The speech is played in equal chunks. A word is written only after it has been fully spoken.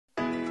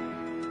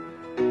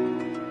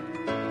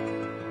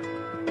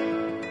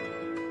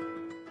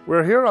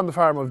We're here on the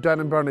farm of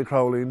Dan and Bernie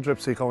Crowley in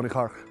Dripsey, County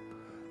Cork.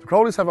 The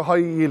Crowleys have a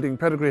high-yielding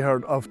pedigree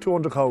herd of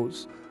 200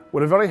 cows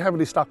with a very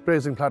heavily stocked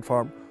grazing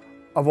platform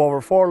of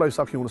over 4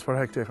 livestock units per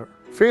hectare.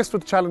 Faced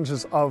with the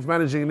challenges of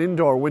managing an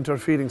indoor winter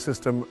feeding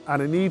system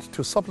and a need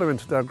to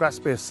supplement their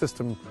grass-based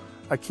system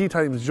at key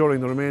times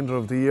during the remainder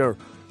of the year,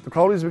 the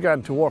Crowleys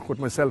began to work with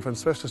myself and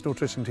specialist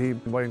nutrition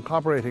team by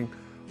incorporating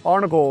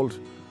Eornagold,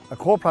 a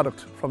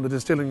co-product from the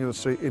distilling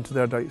industry, into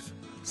their diet.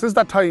 Since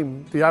that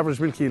time, the average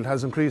milk yield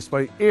has increased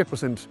by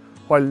 8%,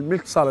 while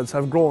milk solids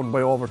have grown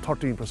by over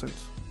 13%.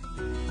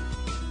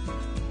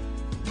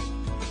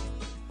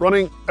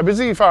 Running a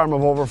busy farm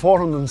of over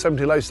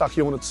 470 livestock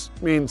units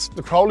means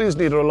the Crowleys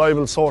need a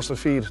reliable source of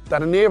feed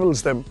that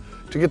enables them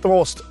to get the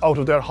most out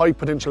of their high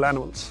potential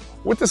animals.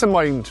 With this in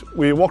mind,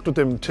 we worked with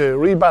them to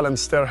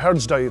rebalance their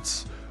herd's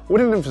diets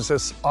with an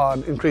emphasis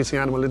on increasing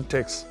animal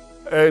intakes.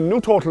 A new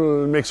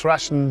total mixed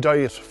ration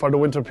diet for the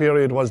winter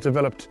period was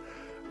developed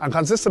and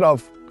consisted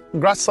of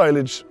grass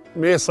silage,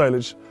 maize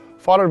silage,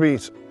 fodder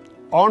beet,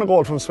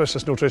 Eornagold from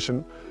Specialist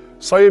Nutrition,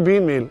 soya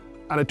bean meal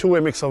and a two-way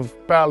mix of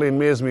barley and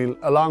maize meal,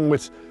 along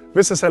with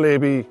Viscocel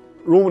AB,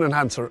 rumen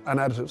enhancer and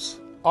additives.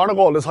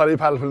 Eornagold is highly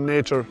palatable in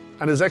nature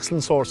and is an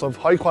excellent source of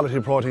high quality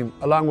protein,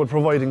 along with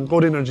providing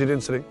good energy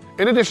density.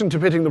 In addition to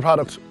pitting the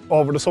product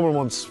over the summer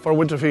months for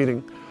winter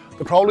feeding,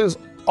 the Crowleys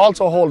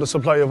also hold a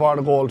supply of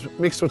Eornagold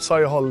mixed with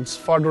soya hulls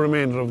for the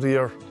remainder of the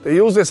year. They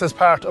use this as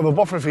part of a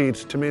buffer feed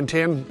to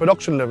maintain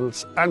production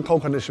levels and cow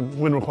condition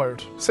when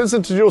required. Since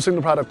introducing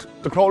the product,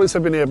 the Crowleys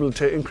have been able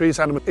to increase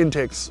animal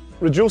intakes,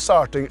 reduce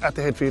sorting at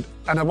the head feed,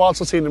 and have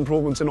also seen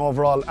improvements in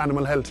overall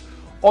animal health,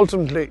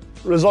 ultimately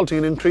resulting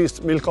in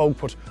increased milk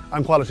output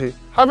and quality.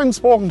 Having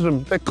spoken to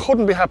them, they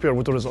couldn't be happier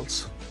with the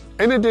results.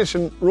 In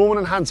addition, rumen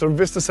enhancer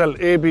Viscocel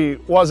AB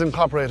was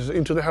incorporated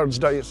into the herd's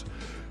diet.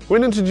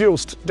 When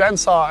introduced, Dan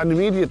saw an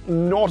immediate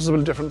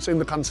noticeable difference in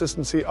the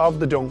consistency of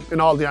the dung in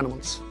all the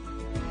animals.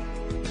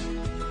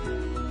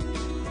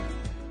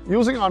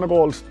 Using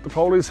Eornagold, the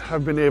Crowleys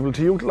have been able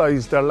to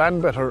utilise their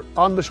land better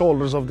on the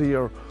shoulders of the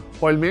year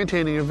while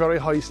maintaining a very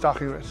high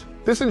stocking rate.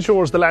 This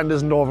ensures the land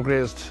isn't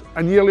overgrazed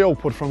and yearly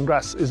output from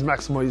grass is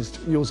maximised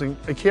using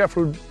a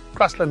careful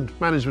grassland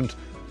management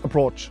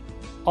approach.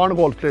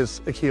 Eornagold plays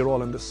a key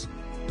role in this.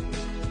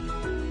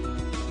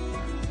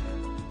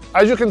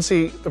 As you can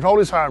see, the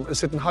Crowley's farm is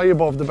sitting high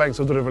above the banks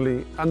of the River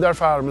Lee, and their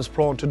farm is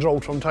prone to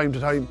drought from time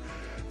to time.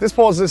 This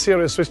poses a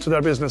serious risk to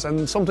their business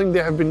and something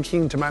they have been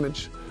keen to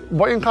manage.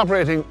 By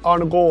incorporating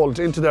Eornagold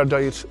into their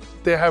diet,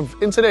 they have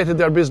insulated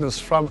their business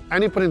from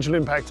any potential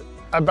impact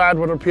a bad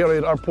weather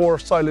period or poor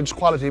silage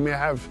quality may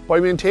have. By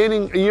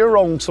maintaining a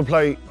year-round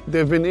supply,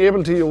 they've been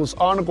able to use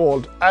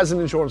Eornagold as an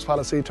insurance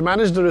policy to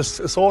manage the risks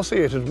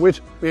associated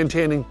with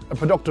maintaining a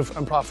productive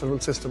and profitable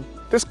system.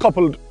 This,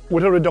 coupled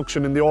with a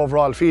reduction in the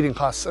overall feeding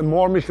costs and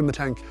more milk in the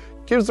tank,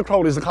 gives the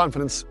Crowleys the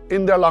confidence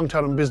in their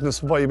long-term business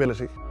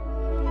viability.